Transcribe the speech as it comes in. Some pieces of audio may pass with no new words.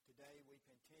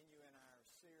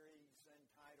series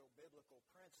entitled Biblical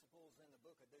Principles in the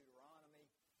Book of Deuteronomy.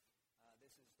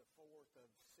 This is the fourth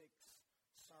of 6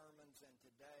 sermons, and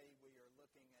today we are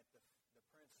looking at the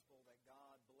principle that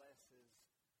God blesses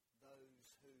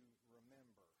those who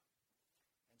remember.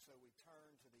 And so we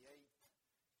turn to the 8th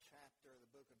chapter of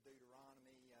the book of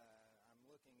Deuteronomy. I'm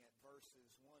looking at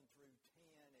verses 1 through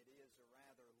 10. It is a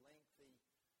rather lengthy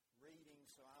reading,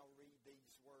 so I'll read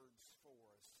these words for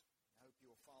us. I hope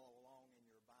you'll follow along in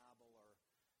your Bible or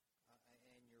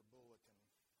in your bulletin.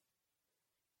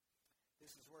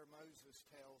 This is where Moses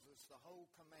tells us, "The whole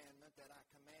commandment that I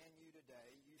command you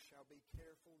today, you shall be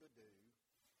careful to do,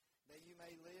 that you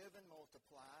may live and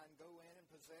multiply and go in and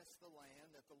possess the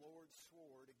land that the Lord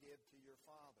swore to give to your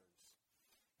fathers.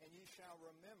 And you shall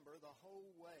remember the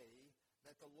whole way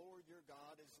that the Lord your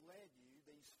God has led you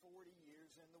these 40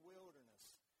 years in the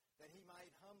wilderness, that he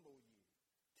might humble you,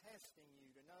 testing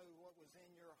you to know what was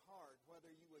in your heart,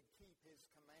 whether you would keep his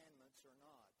commandments or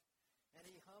not. And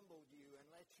he humbled you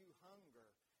and let you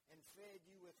hunger and fed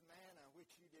you with manna,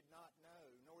 which you did not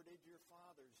know, nor did your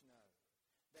fathers know,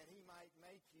 that he might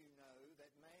make you know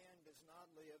that man does not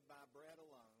live by bread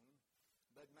alone,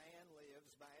 but man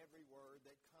lives by every word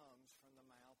that comes from the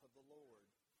mouth of the Lord.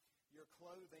 Your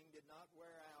clothing did not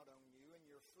wear out on you, and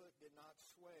your foot did not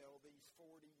swell these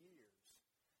 40 years.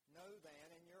 Know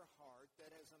then in your heart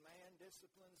that as a man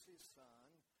disciplines his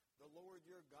son, the Lord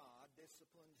your God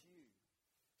disciplines you.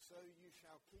 So you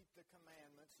shall keep the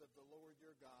commandments of the Lord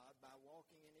your God by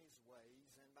walking in his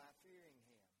ways and by fearing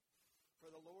him.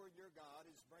 For the Lord your God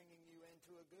is bringing you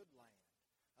into a good land,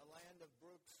 a land of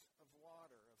brooks of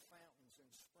water, of fountains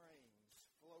and springs,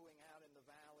 flowing out in the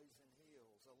valleys and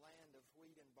hills, a land of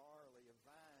wheat and barley, of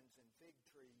vines and fig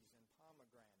trees and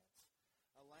pomegranates,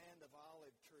 a land of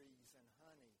olive trees and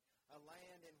honey, a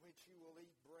land in which you will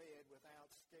eat bread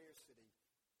without scarcity,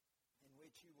 in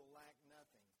which you will lack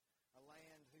nothing, a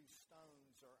land whose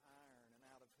stones are iron and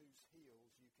out of whose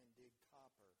hills you can dig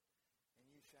copper. And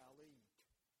you shall eat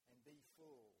and be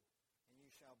full, and you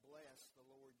shall bless the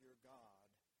Lord your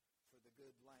God for the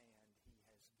good land he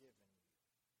has given you."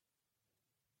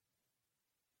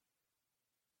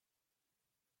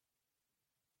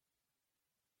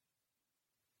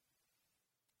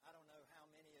 I don't know how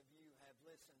many of you have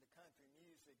listened to country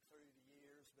music through the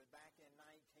years, but back in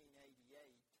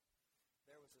 1988,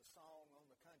 there was a song on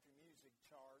the country music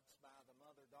charts by the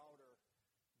mother-daughter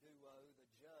duo, the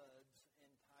Judds,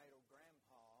 entitled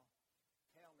 "Grandpa,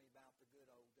 Tell Me About the Good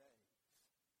Old Days."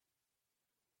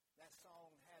 That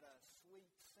song had a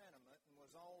sweet sentiment and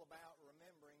was all about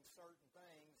remembering certain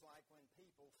things, like when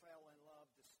people fell in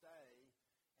love to stay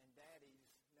and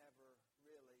daddies never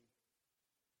really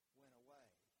went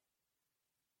away.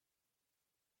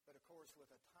 But of course,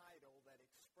 with a title that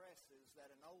expresses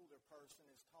that an older person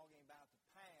is talking about the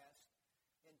past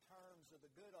in terms of the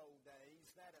good old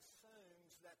days, that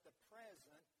assumes that the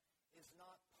present is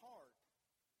not part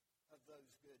of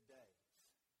those good days.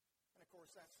 And of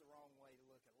course, that's the wrong way to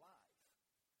look at life.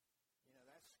 You know,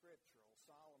 that's scriptural.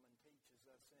 Solomon teaches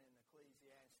us in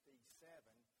Ecclesiastes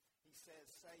 7, he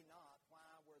says, "Say not,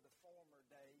 why were the former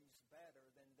days better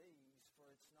than these?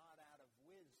 For it's not out of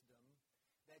wisdom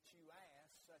that you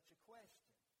ask such a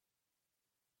question."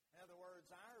 In other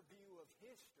words, our view of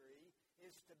history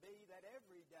is to be that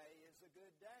every day is a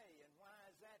good day. And why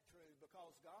is that true?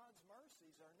 Because God's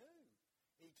mercies are new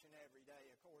each and every day,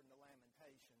 according to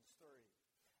Lamentations 3.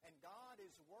 And God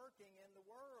is working in the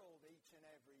world each and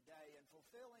every day and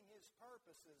fulfilling his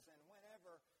purposes. And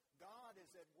whenever God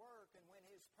is at work and when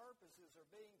his purposes are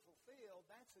being fulfilled,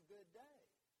 that's a good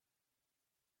day.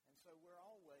 And so we're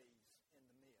always in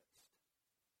the midst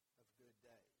of good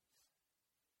days.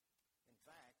 In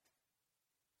fact,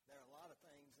 there are a lot of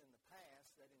things in the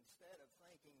past that instead of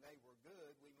thinking they were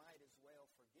good, we might as well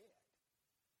forget,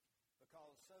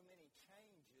 because so many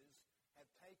changes have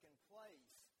taken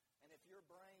place. And if your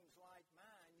brain's like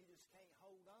mine, you just can't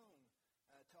hold on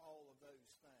to all of those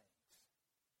things.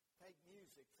 Take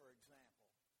music, for example.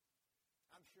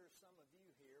 I'm sure some of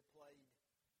you here played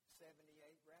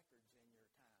 78 records in your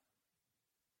time.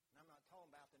 And I'm not talking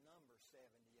about the number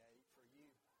 78 for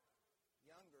you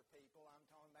younger people. I'm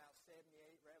talking about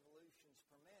 78 revolutions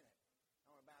per minute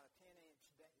on about a 10-inch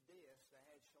disc that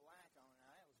had shellac on it. Now,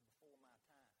 that was before my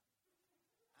time.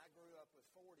 I grew up with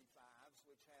 45s,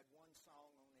 which had one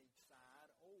song on each side,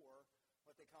 or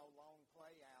what they call long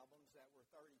play albums that were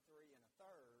 33 and a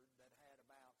third that had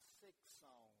about 6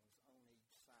 songs on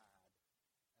each side,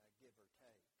 give or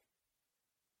take.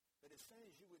 But as soon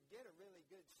as you would get a really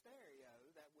good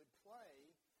stereo that would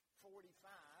play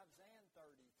 45s and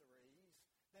 33s,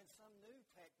 then some new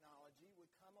technology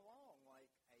would come along, like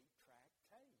 8-track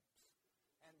tapes.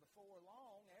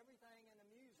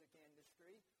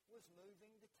 ministry was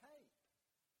moving to tape.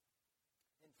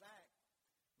 In fact,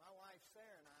 my wife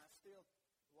Sarah and I still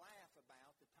laugh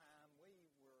about the time we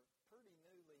were pretty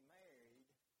newly married,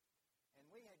 and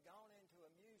we had gone into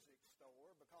a music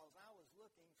store because I was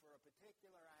looking for a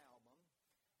particular album,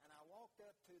 and I walked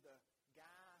up to the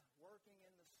guy working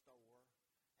in the store,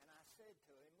 and I said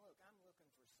to him, look, I'm looking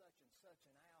for such and such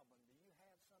an album. Do you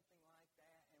have something like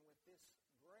that? And with this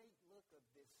great look of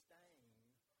disdain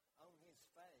on his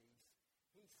face,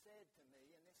 he said to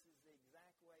me, and this is the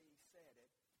exact way he said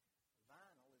it,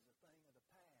 vinyl is a thing of the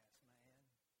past, man.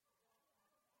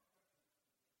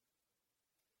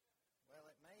 Well,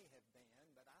 it may have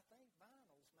been, but I think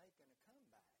vinyl's making a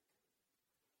comeback,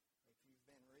 if you've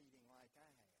been reading like I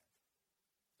have.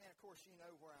 And, of course, you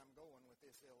know where I'm going with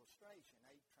this illustration.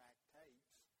 8-track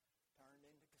tapes turned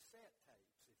into cassette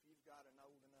tapes. If you've got an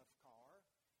old enough car,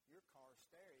 your car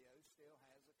stereo still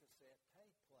has a cassette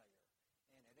tape player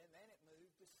in it. And then it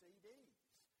moved to CDs.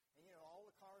 And, you know, all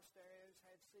the car stereos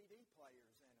had CD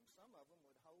players in them. Some of them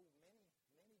would hold many,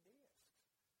 many discs.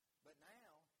 But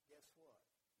now, guess what?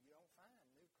 You don't find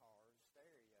new cars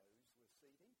stereos with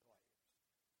CD players.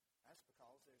 That's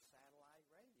because there's satellite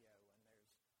radio, and there's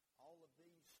all of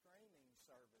these streaming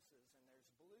services, and there's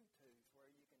Bluetooth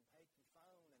where you can take your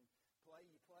phone and play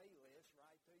your playlist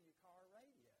right through your car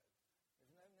radio.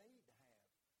 There's no need to have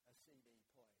a CD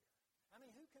player. I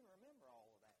mean, who can remember all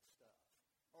of that stuff?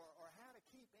 Or how to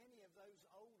keep any of those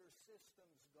older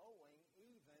systems going,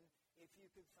 even if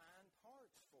you could find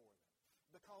parts for them.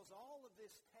 Because all of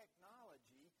this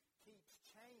technology keeps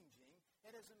changing,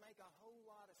 it doesn't make a whole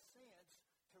lot of sense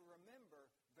to remember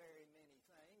very many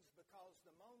things, because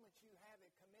the moment you have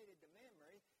it committed to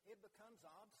memory, it becomes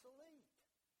obsolete.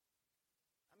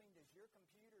 I mean, does your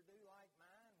computer do like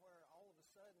mine, where all of a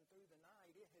sudden through the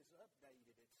night it has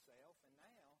updated itself, and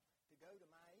now to go to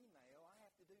my email, I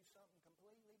have to do something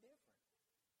completely different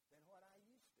than what I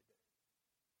used to do?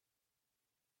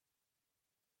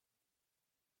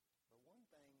 But one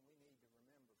thing we need to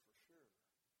remember for sure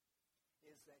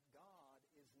is that God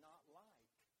is not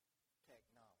like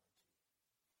technology.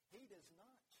 He does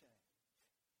not change.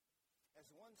 As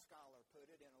one scholar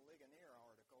put it in a Ligonier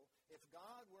article, if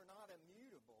God were not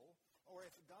immutable, or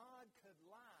if God could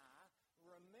lie,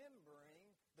 remembering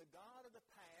the God of the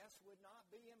past would not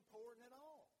be important at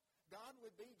all. God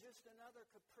would be just another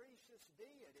capricious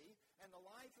deity, and the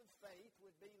life of faith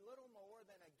would be little more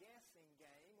than a guessing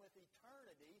game with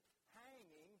eternity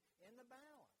hanging in the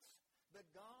balance. But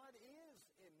God is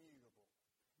immutable.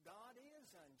 God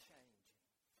is unchanging.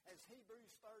 As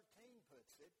Hebrews 13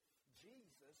 puts it,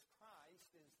 Jesus Christ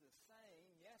is the same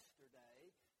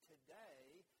yesterday,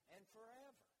 today, and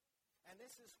forever. And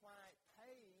this is why it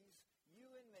pays you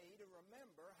and me to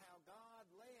remember how God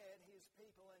led his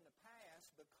people in the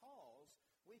past, because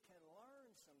we can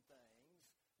learn some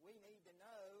things we need to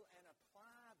know and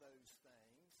apply those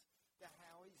things to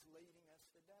how he's leading us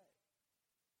today.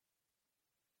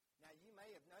 Now, you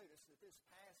may have noticed that this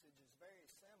passage is very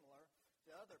similar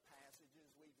to other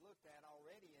passages we've looked at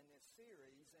already in this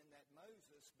series, and that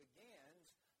Moses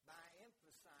begins by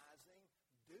emphasizing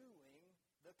doing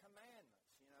the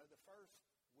commandments. You know, the first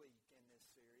week in this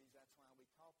series, that's why we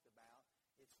talked about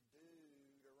it's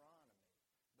Deuteronomy,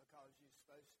 because you're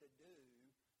supposed to do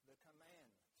the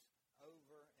commandments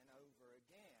over and over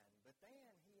again. But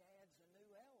then he adds a new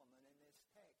element in this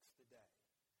text today.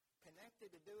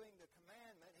 Connected to doing the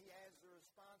commandment, he has the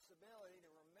responsibility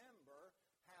to remember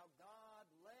how God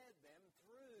led them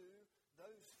through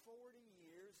those 40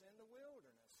 years in the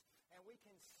wilderness. And we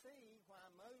can see why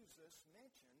Moses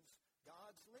mentions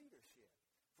God's leadership.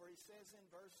 For he says in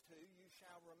verse 2, you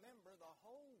shall remember the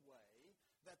whole way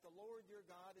that the Lord your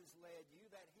God has led you,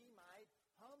 that he might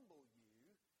humble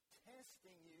you,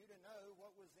 testing you to know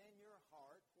what was in your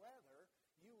heart, whether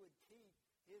you would keep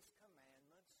his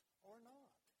commandments or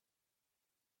not.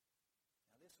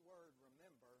 Now, this word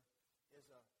remember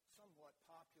is a somewhat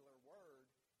popular word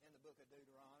in the book of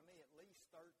Deuteronomy. At least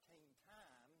 13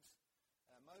 times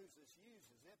Moses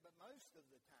uses it, but most of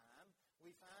the time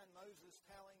we find Moses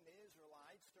telling the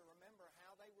Israelites to remember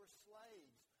how they were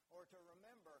slaves, or to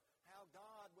remember how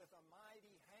God with a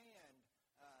mighty hand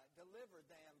delivered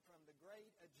them from the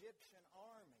great Egyptian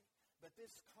army. But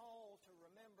this call to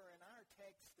remember in our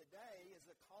text today is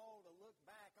a call to look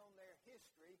back on their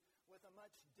history with a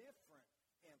much different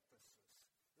emphasis.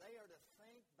 They are to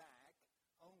think back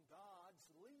on God's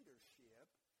leadership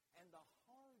and the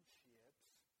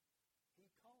hardships he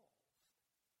caused.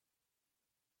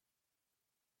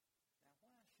 Now,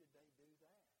 why should they do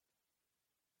that?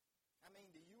 I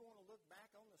mean, do you want to look back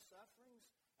on the sufferings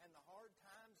and the hard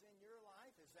times in your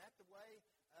life? Is that the way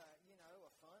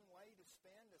a fun way to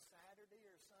spend a Saturday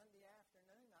or Sunday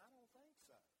afternoon? I don't think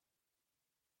so.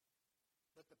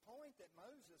 But the point that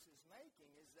Moses is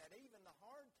making is that even the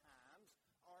hard times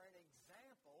are an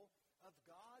example of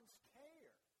God's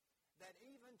care. That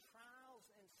even trials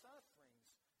and sufferings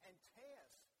and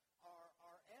tests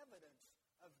are evidence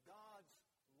of God's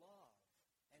love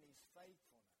and His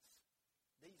faithfulness.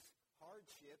 These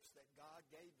hardships that God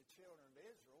gave the children of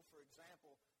Israel, for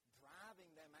example, driving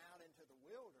them out into the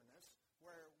wilderness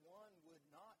where one would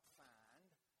not find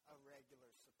a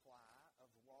regular supply of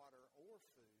water or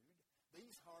food,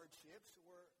 these hardships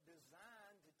were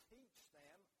designed to teach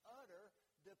them utter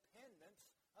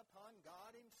dependence upon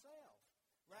God Himself,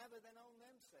 rather than on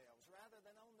themselves, rather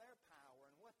than on their power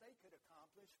and what they could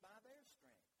accomplish by their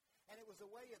strength. And it was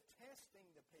a way of testing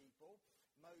the people,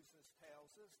 Moses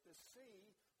tells us, to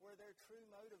see where their true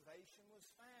motivation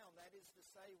was found. That is to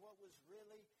say, what was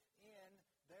really in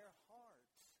their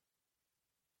hearts.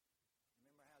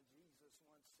 Remember how Jesus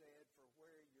once said, "For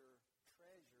where your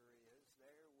treasure is,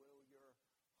 there will your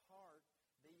heart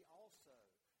be also."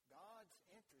 God's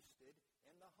interested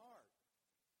in the heart.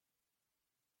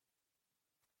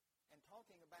 And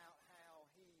talking about how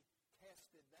He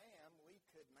tested them, we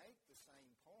could make the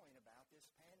same point about this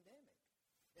pandemic.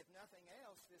 If nothing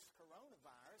else, this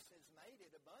coronavirus has made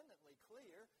it abundantly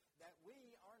clear that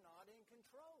we are not in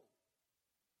control.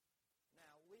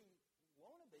 Now, we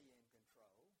want to be in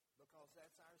control because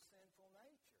that's our sinful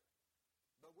nature.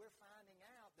 But we're finding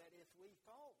out that if we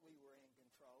thought we were in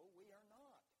control, we are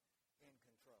not in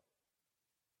control.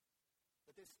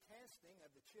 But this testing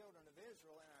of the children of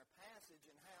Israel in our passage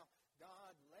and how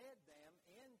God led them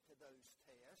into those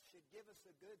tests should give us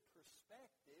a good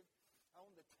perspective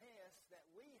on the tests that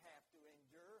we have to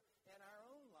endure in our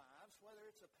own lives, whether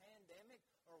it's a pandemic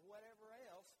or whatever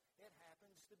else it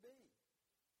happens to be.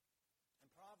 In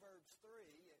Proverbs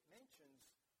 3, it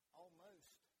mentions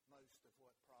almost most of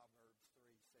what Proverbs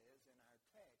 3 says in our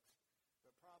text.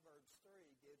 But Proverbs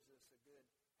 3 gives us a good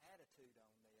attitude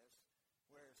on this,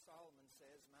 where Solomon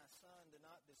says, "My son, do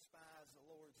not despise the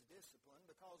Lord's discipline,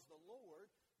 because the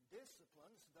Lord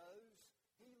disciplines those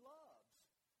He loves,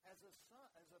 as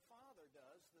a father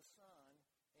does the son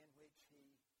in which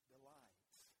he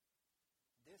delights."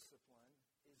 Discipline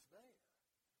is there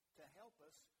to help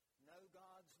us know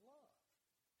God's love,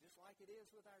 just like it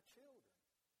is with our children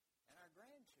and our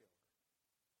grandchildren.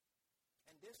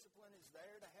 And discipline is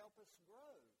there to help us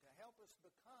grow, to help us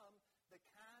become the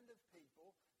kind of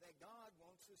people that God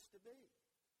wants us to be.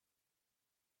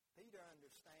 Peter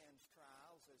understands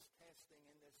trials as testing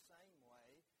in this same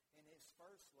way in his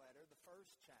first letter, the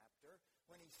first chapter,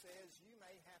 when he says, "You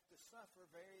may have to suffer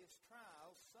various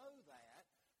trials so that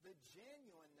the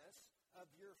genuineness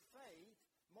of your faith,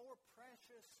 more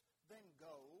precious than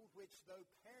gold, which though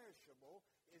perishable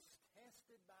is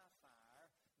tested by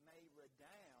fire, may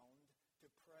redound to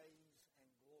praise and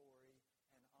glory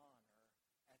and honor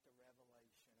at the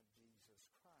revelation of Jesus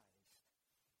Christ."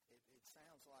 It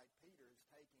sounds like Peter is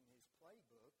taking his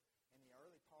playbook in the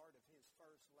early part of his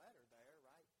first letter there,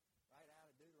 right out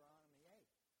of Deuteronomy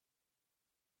 8.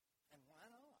 And why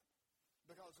not?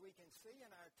 Because we can see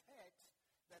in our text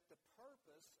that the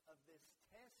purpose of this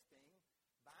testing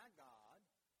by God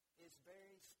is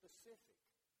very specific.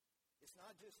 It's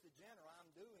not just the general,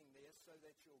 "I'm doing this so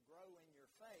that you'll grow in your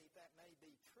faith." That may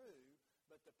be true,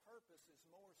 but the purpose is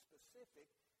more specific,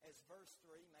 as verse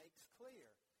 3 makes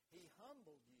clear. "He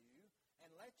humbled you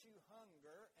and let you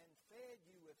hunger and fed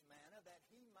you with manna, that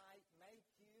He might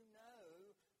make you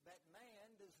know that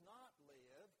man does not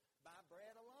live by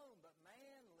bread alone, but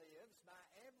man lives by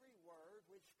every word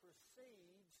which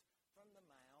proceeds from the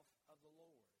mouth of the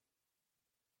Lord."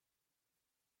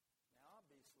 Now,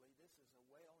 obviously, this is a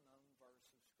well-known verse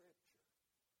of Scripture,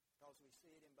 because we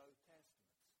see it in both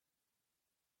Testaments.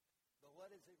 But what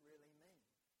does it really mean?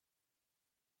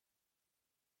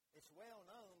 It's well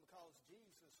known because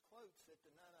Jesus quotes it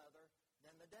to none other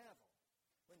than the devil.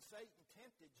 When Satan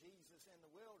tempted Jesus in the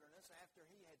wilderness after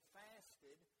he had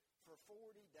fasted for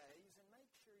 40 days, and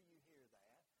make sure you hear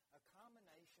that, a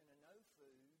combination of no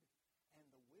food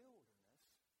and the wilderness,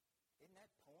 isn't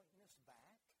that pointing us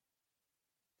back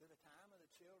to the time of the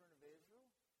children of Israel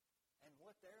and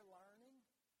what they're learning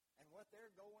and what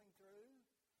they're going through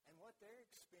and what they're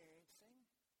experiencing?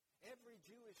 Every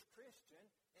Jewish Christian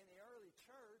in the early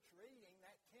church reading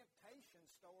that temptation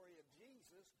story of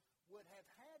Jesus would have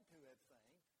had to have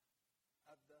think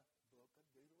of the book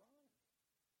of Deuteronomy,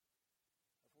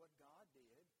 of what God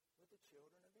did with the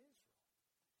children of Israel.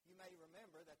 You may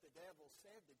remember that the devil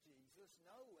said to Jesus,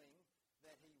 knowing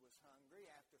that he was hungry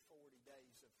after 40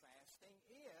 days of fasting,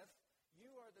 "If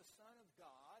you are the Son of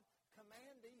God, command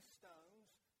command these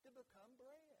stones to become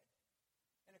bread.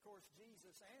 And of course,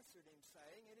 Jesus answered him,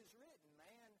 saying, It is written,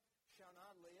 Man shall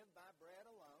not live by bread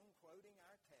alone, quoting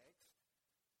our text,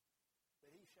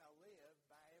 but he shall live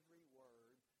by every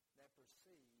word that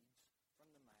proceeds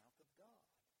from the mouth of God.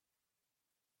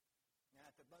 Now,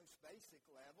 at the most basic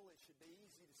level, it should be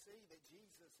easy to see that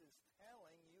Jesus is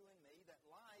telling you and me that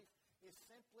life is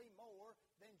simply more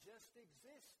than just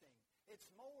existing. It's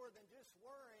more than just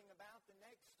worrying about the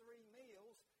next 3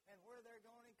 meals and where they're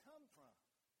going to come from.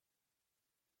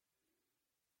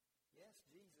 Yes,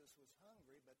 Jesus was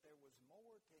hungry, but there was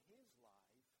more to his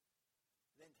life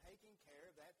than taking care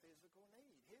of that physical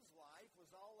need. His life was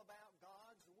all about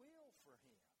God's will for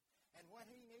him and what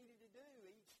he needed to do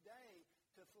each day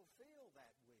to fulfill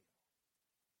that will.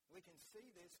 We can see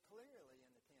this clearly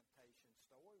in the temptation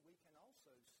story. We can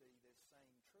also see this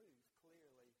same truth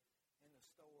clearly in the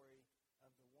story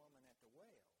of the woman at the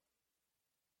well.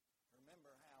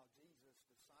 Remember how Jesus'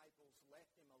 disciples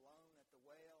left him alone at the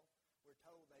well? We're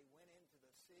told they went into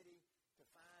the city to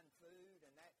find food,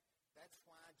 and that's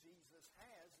why Jesus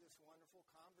has this wonderful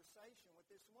conversation with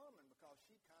this woman, because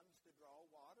she comes to draw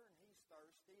water, and he's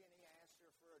thirsty, and he asks her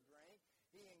for a drink.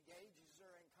 He engages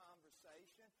her in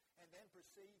conversation and then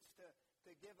proceeds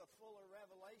to give a fuller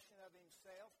revelation of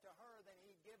himself to her than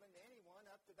he'd given to anyone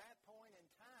up to that point in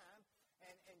time.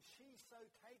 And she's so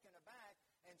taken aback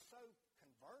and so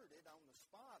converted on the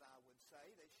spot, I would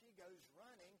say, that she goes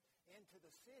running into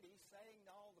the city saying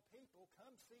to all the people,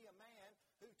 Come see a man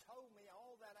who told me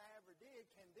all that I ever did.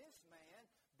 Can this man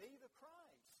be the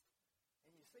Christ?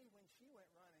 And you see, when she went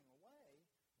running away,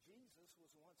 Jesus was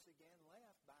once again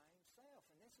left by himself.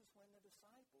 And this is when the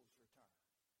disciples return.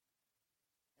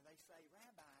 And they say,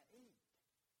 Rabbi, eat.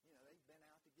 You know, they've been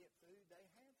out to get food. They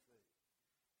have food.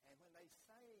 And when they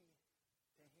say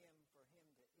to him for him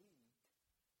to eat,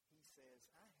 he says,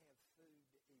 I have food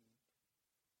to eat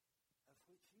of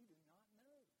which you do not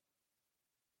know.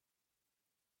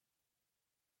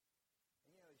 And you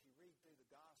know, as you read through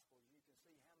the Gospels, you can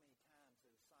see how many times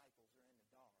the disciples are in the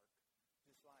dark,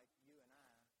 just like you and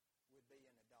I would be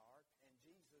in the dark. And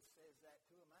Jesus says that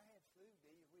to them, I have food to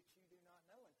eat of which you do not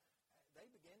know. And they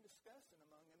begin discussing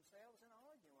among themselves and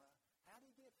arguing, how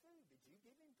did he get food? Did you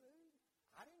give him food?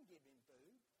 I didn't give him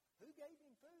food. Who gave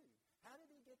him food? How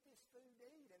did he get this food to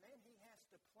eat? And then he has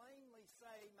to plainly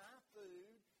say, my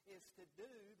food is to do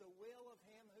the will of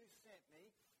him who sent me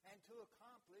and to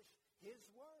accomplish his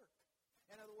work.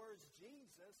 In other words,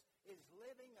 Jesus is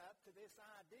living up to this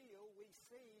ideal we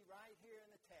see right here in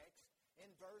the text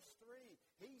in verse 3.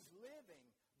 He's living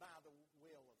by the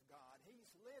will of God.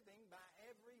 He's living by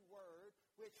every word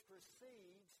which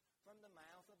proceeds from the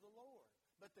mouth of the Lord.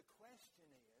 But the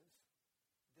question is,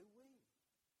 do we?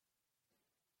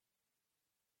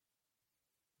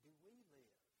 Do we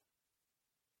live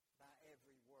by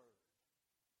every word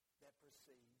that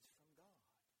proceeds from God?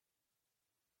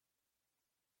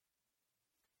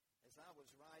 As I was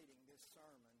writing this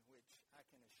sermon, which I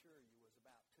can assure you was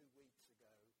about 2 weeks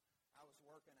ago, I was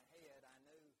working ahead.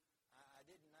 I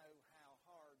didn't know how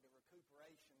hard the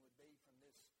recuperation would be from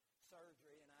this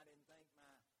surgery, and I didn't think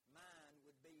my mind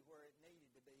would be where it needed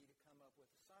to be to come up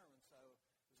with a sermon. So it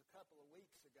was a couple of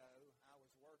weeks ago, I was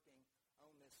working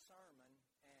on this sermon,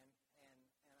 and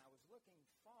I was looking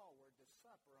forward to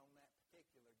supper on that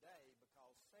particular day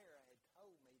because Sarah had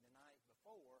told me the night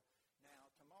before,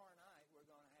 now tomorrow night we're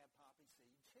going to have poppy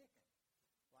seed chicken,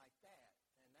 like that.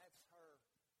 And that's her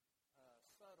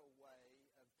subtle way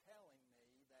of telling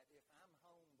me that if I'm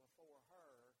home before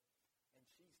her and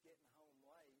she's getting home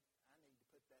late, I need to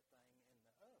put that thing in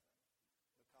the oven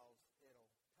because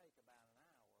it'll take about an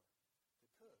hour to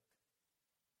cook.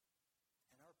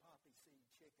 And her poppy seed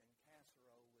chicken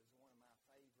casserole is one of my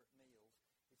favorite meals.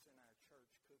 It's in our church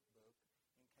cookbook,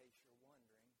 in case you're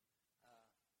wondering.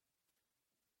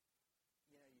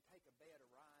 You take a bed of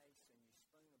rice and you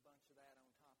spoon a bunch of that on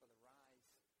top of the rice.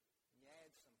 And you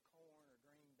add some corn or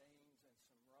green beans and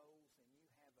some rolls, and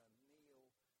you have a meal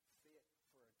fit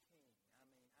for a king. I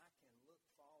mean, I can look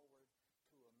forward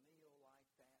to a meal like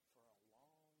that for a long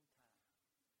time.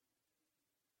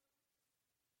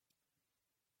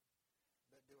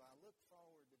 But do I look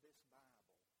forward to this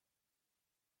Bible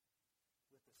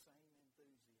with the same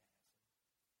enthusiasm,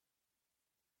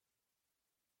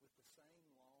 with the same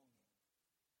longing,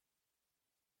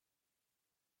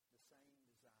 the same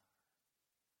desire?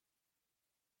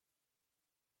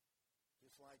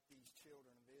 Just like these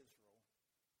children of Israel,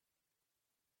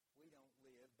 we don't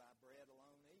live by bread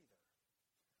alone either,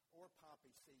 or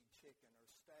poppy seed chicken or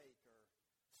steak or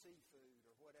seafood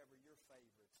or whatever your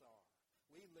favorites are.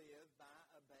 We live by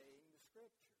obeying the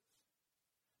Scriptures,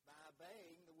 by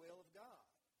obeying the will of God.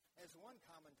 As one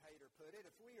commentator put it,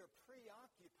 if we are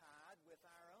preoccupied with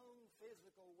our own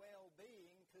physical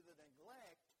well-being to the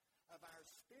neglect of our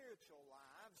spiritual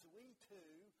lives, we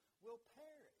too will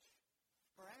perish.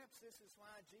 Perhaps this is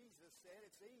why Jesus said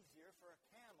it's easier for a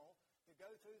camel to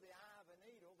go through the eye of a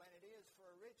needle than it is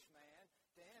for a rich man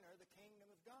to enter the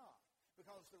kingdom of God.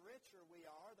 Because the richer we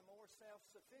are, the more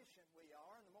self-sufficient we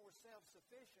are, and the more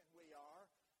self-sufficient we are,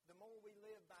 the more we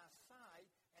live by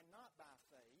sight and not by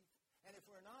faith. And if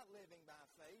we're not living by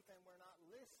faith, then we're not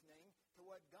listening to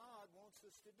what God wants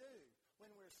us to do. When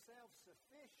we're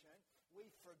self-sufficient, we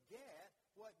forget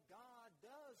what God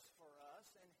does for us,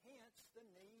 and hence the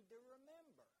need to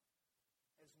remember,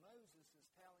 as Moses is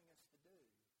telling us to do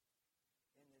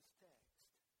in this text.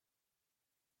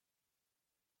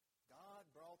 God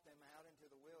brought them out into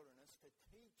the wilderness to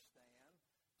teach them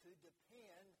to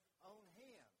depend on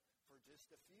Him. For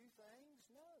just a few things?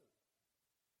 No.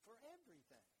 For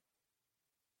everything.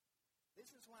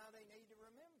 This is why they need to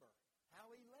remember how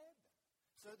He led them,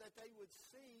 so that they would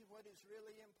see what is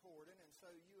really important, and so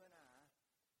you and I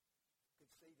could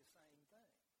see the same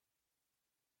thing.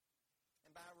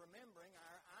 And by remembering,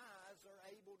 our eyes are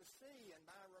able to see, and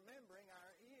by remembering,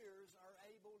 our ears are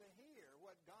able to hear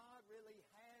what God really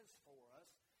has for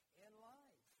us in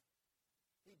life.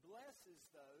 He blesses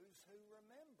those who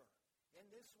remember in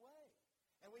this way.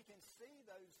 And we can see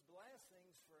those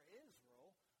blessings for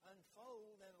Israel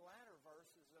unfold in the latter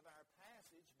verses of our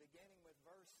passage, beginning with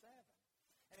verse 7.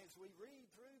 And as we read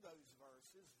through those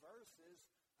verses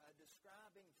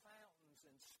describing fountains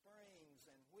and springs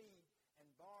and wheat and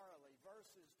barley,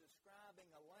 verses describing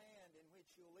a land in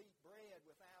which you'll eat bread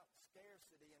without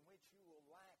scarcity, in which you will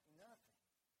lack nothing,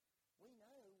 we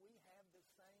know we have the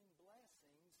same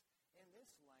blessings in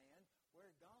this land where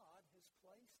God has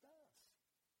placed us.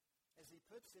 As he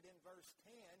puts it in verse 10,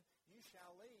 you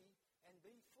shall eat and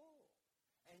be full,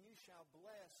 and you shall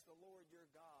bless the Lord your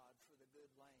God for the good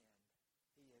land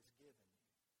He has given you.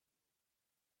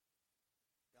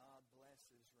 God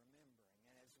blesses remembering.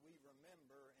 And as we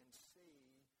remember and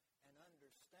see and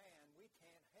understand, we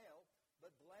can't help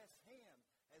but bless Him,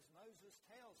 as Moses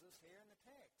tells us here in the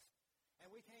text.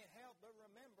 And we can't help but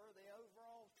remember the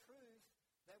overall truth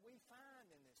that we find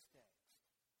in this text.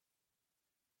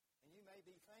 And you may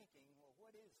be thinking, well,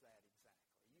 what is that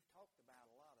exactly? You've talked about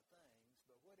a lot of things,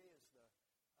 but what is the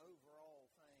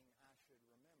overall thing I should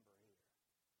remember here?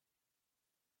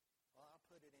 Well, I'll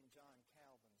put it in John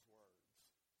Calvin's words.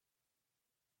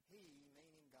 He,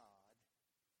 meaning God,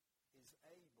 is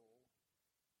able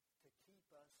to keep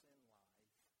us in life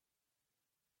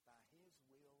by His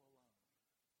will alone.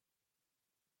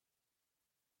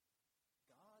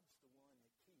 God's the one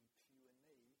that keeps you and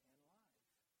me in life.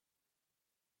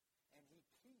 And He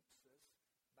keeps us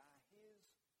by His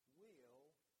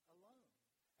will alone.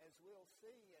 As we'll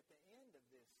see at the end of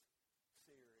this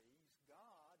series,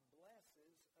 God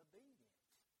blesses obedience.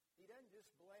 He doesn't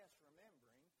just bless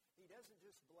remembering. He doesn't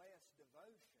just bless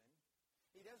devotion.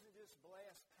 He doesn't just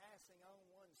bless passing on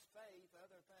one's faith,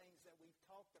 other things that we've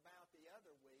talked about the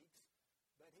other weeks,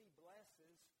 but He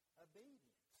blesses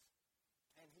obedience.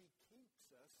 And He keeps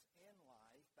us in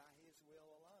life by His will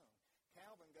alone.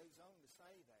 Calvin goes on to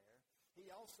say there, he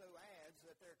also adds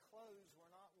that their clothes were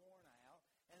not worn out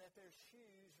and that their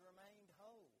shoes remained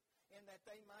whole, and that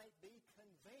they might be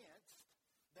convinced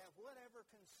that whatever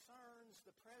concerns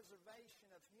the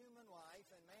preservation of human life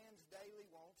and man's daily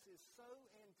wants is so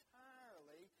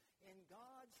entirely in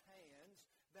God's hands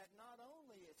that not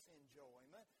only its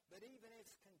enjoyment, but even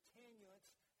its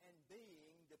continuance and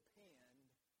being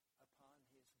depend upon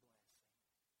His blessing.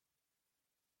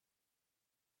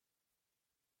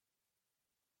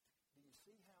 Do you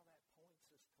see how that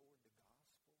points us toward the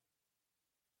gospel?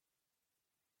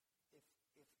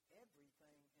 If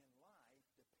everything in life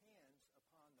depends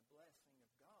upon the blessing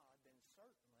of God, then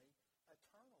certainly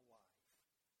eternal life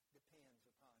depends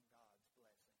upon God's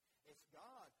blessing. It's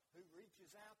God who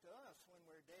reaches out to us when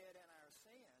we're dead in our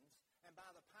sins, and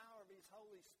by the power of His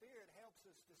Holy Spirit helps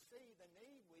us to see the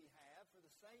need we have for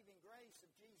the saving grace of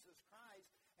Jesus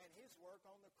Christ and His work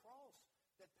on the cross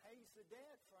that pays the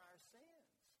debt for our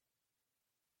sins.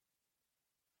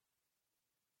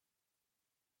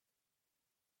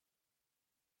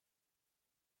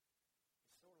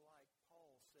 It's sort of like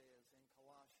Paul says in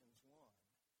Colossians 1.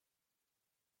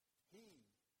 He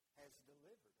has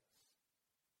delivered us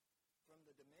from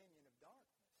the dominion of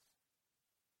darkness.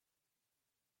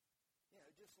 You know,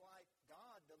 just like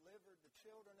God delivered the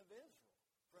children of Israel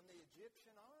from the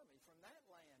Egyptian army, from that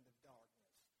land of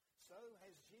darkness, so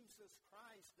has Jesus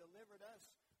Christ delivered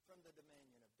us from the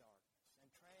dominion of darkness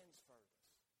and transferred us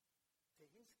to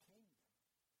His kingdom,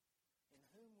 in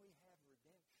whom we have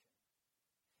redemption,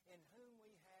 in whom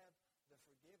we have the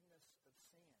forgiveness of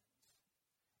sins,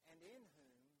 and in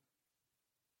whom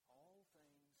all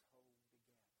things hold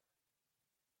together.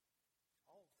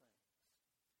 All things.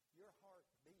 Your heart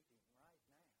beating right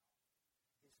now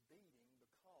is beating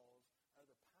because of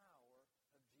the power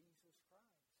of Jesus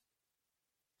Christ.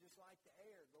 Just like the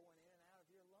air going in and out of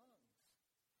your lungs.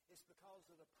 It's because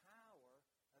of the power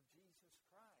of Jesus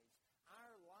Christ.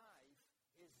 Our life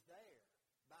is there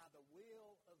by the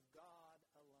will of God